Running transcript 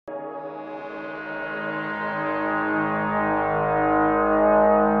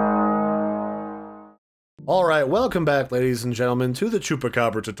Alright, welcome back ladies and gentlemen to the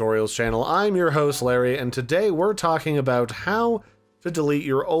Chupacabra tutorials channel. I'm your host Larry, and today we're talking about how to delete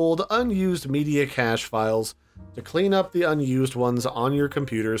your old unused media cache files to clean up the unused ones on your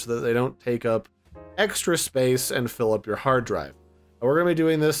computer so that they don't take up extra space and fill up your hard drive. Now, we're going to be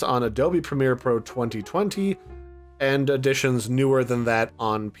doing this on Adobe Premiere Pro 2020 and editions newer than that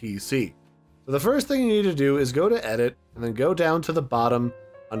on PC. So the first thing you need to do is go to Edit and then go down to the bottom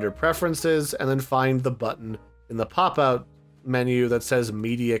under Preferences, and then find the button in the pop-out menu that says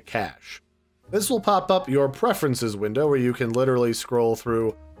Media Cache. This will pop up your Preferences window where you can literally scroll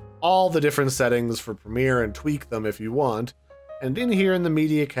through all the different settings for Premiere and tweak them if you want. And in here in the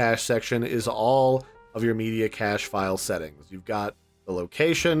Media Cache section is all of your Media Cache file settings. You've got the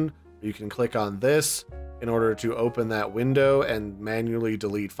location. You can click on this in order to open that window and manually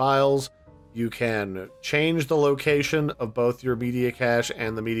delete files. You can change the location of both your media cache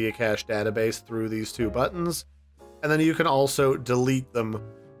and the media cache database through these two buttons. And then you can also delete them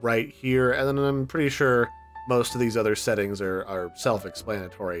right here. And then I'm pretty sure most of these other settings are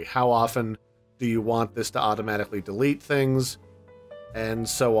self-explanatory. How often do you want this to automatically delete things? And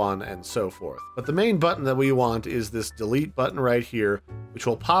so on and so forth. But the main button that we want is this delete button right here, which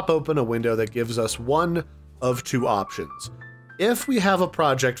will pop open a window that gives us one of two options. If we have a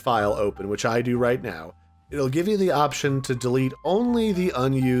project file open, which I do right now, it'll give you the option to delete only the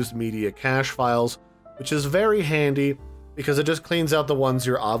unused media cache files, which is very handy because it just cleans out the ones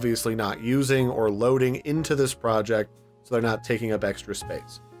you're obviously not using or loading into this project so they're not taking up extra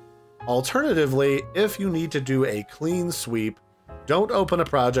space. Alternatively, if you need to do a clean sweep, don't open a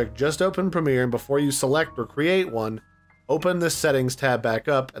project, just open Premiere, and before you select or create one, open this Settings tab back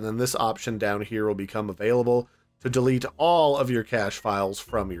up, and then this option down here will become available to delete all of your cache files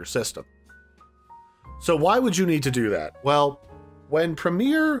from your system. So why would you need to do that? Well, when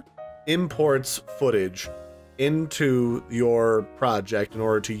Premiere imports footage into your project in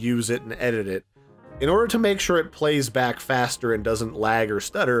order to use it and edit it, in order to make sure it plays back faster and doesn't lag or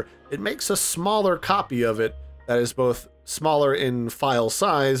stutter, it makes a smaller copy of it that is both smaller in file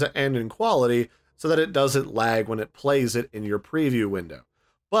size and in quality so that it doesn't lag when it plays it in your preview window.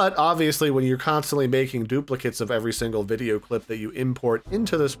 But obviously, when you're constantly making duplicates of every single video clip that you import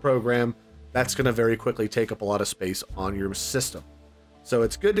into this program, that's going to very quickly take up a lot of space on your system. So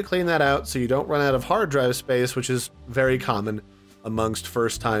it's good to clean that out so you don't run out of hard drive space, which is very common amongst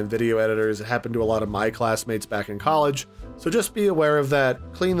first-time video editors. It happened to a lot of my classmates back in college. So just be aware of that.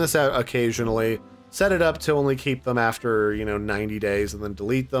 Clean this out occasionally. Set it up to only keep them after, 90 days and then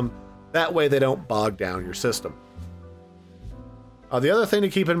delete them. That way they don't bog down your system. The other thing to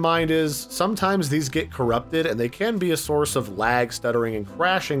keep in mind is sometimes these get corrupted and they can be a source of lag, stuttering, and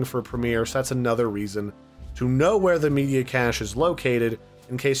crashing for Premiere, so that's another reason to know where the media cache is located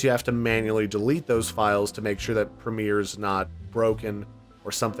in case you have to manually delete those files to make sure that Premiere's not broken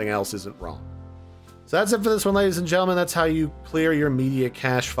or something else isn't wrong. So that's it for this one, ladies and gentlemen. That's how you clear your media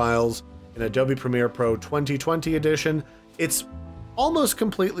cache files in Adobe Premiere Pro 2020 edition. It's almost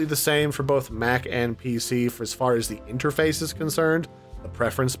completely the same for both Mac and PC for as far as the interface is concerned. The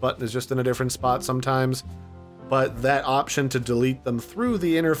preference button is just in a different spot sometimes, but that option to delete them through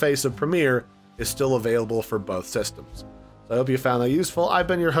the interface of Premiere is still available for both systems. So I hope you found that useful. I've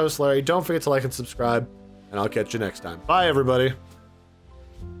been your host, Larry. Don't forget to like and subscribe, and I'll catch you next time. Bye, everybody.